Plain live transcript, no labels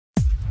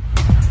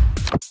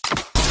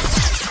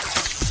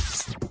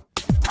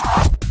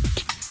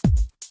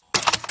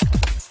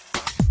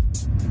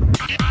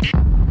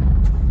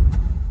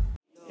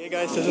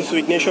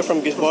Vigneshwar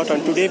from Gisbot,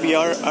 and today we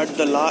are at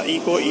the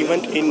LeEco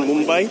event in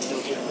Mumbai.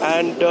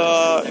 And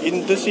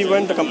in this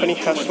event, the company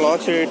has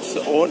launched its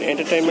own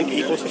entertainment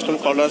ecosystem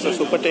called as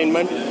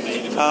Supertainment.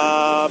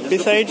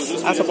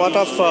 Besides, as a part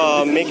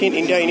of Make in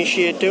India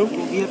initiative,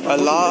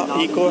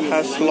 LeEco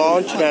has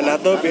launched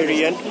another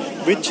variant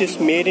which is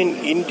made in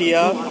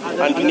India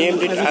and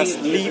named it as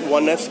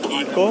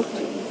LeEco.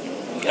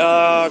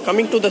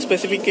 Coming to the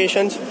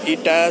specifications,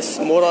 it has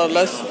more or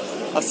less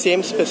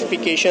same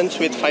specifications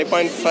with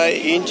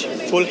 5.5-inch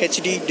Full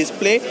HD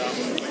display,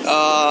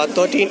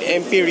 13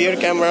 MP rear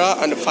camera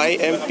and 5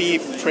 MP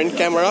front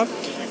camera.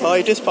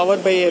 It is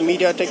powered by a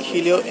MediaTek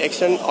Helio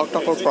X10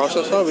 octa-core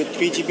processor with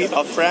 3 GB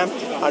of RAM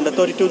and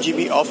 32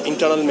 GB of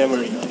internal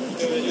memory.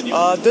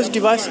 This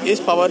device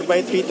is powered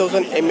by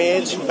 3000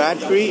 mAh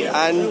battery,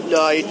 and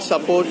it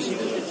supports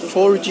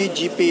 4G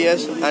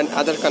GPS and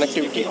other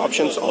connectivity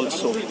options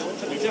also.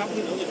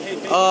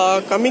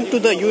 Coming to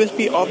the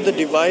USB of the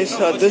device,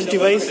 this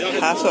device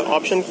has an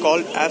option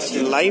called as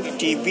Live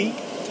TV.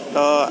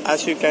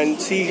 As you can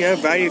see here,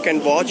 where you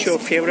can watch your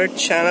favorite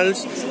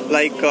channels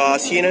like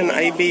CNN,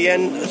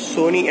 IBN,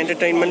 Sony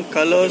Entertainment,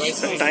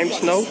 Colors,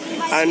 Times Now.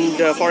 And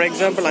for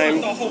example, I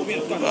am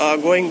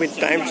going with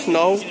Times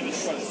Now.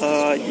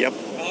 Yep,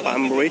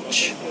 I'm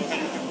rich.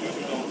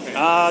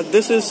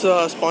 This is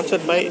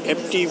sponsored by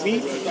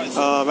FTV,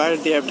 where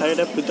they have tied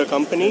up with the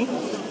company.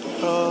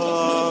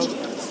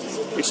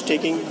 It's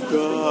taking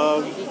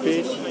a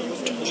bit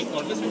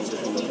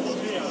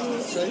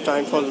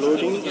time for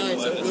loading.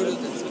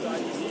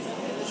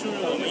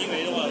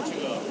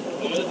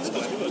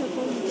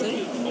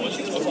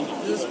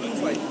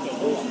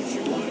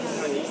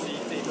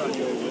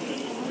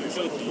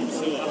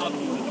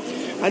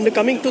 And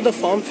coming to the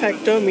form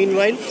factor,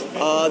 meanwhile,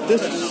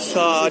 this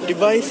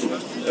device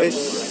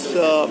is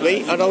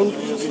weighs around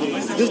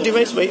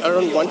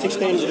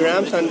 169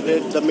 grams, and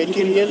the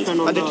material,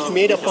 and it is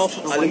made up of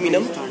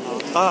aluminum.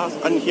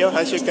 And here,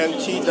 as you can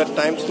see, the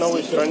Times Now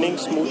is running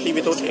smoothly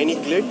without any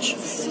glitch.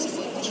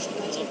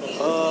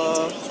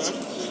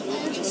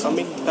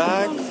 Coming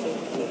back,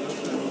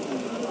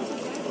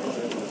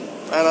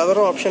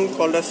 another option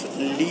called as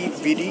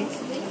LeVidi,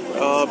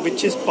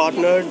 which is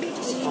partnered,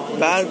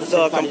 where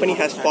the company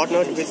has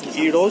partnered with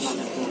Eros,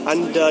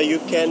 and you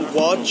can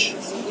watch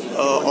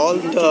all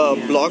the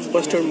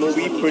blockbuster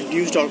movie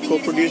produced or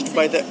co-produced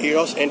by the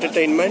Eros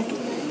Entertainment.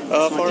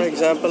 For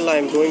example, I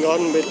am going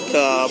on with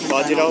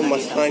Bajirao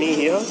Mastani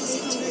here.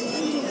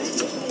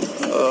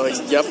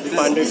 Yep,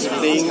 and it's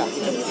playing.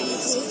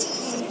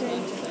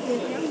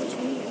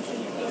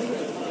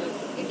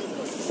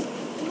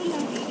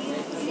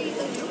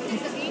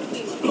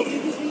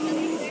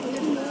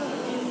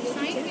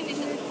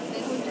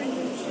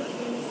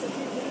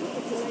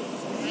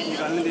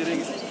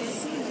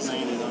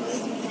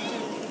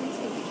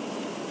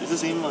 It's the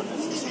same one.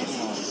 It's the same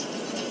one.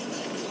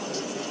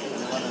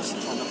 The one is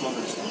on the clock.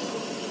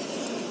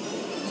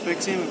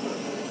 Spec same.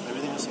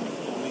 Everything is same.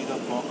 Only the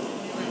clock.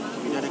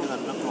 MediaTek is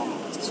under clock.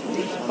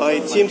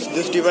 It seems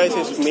this device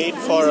is made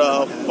for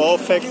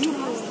perfect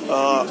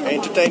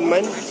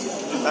entertainment,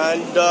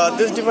 and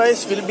this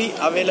device will be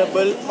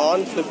available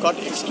on Flipkart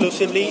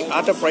exclusively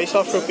at a price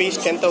of rupees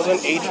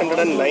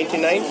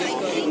 10,899.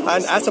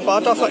 And as a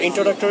part of an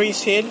introductory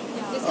sale,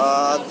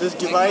 this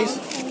device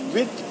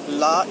with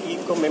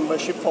LeEco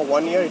membership for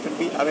 1 year, it will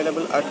be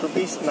available at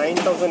rupees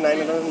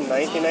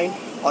 9,999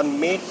 on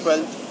May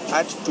 12th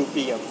at 2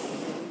 p.m.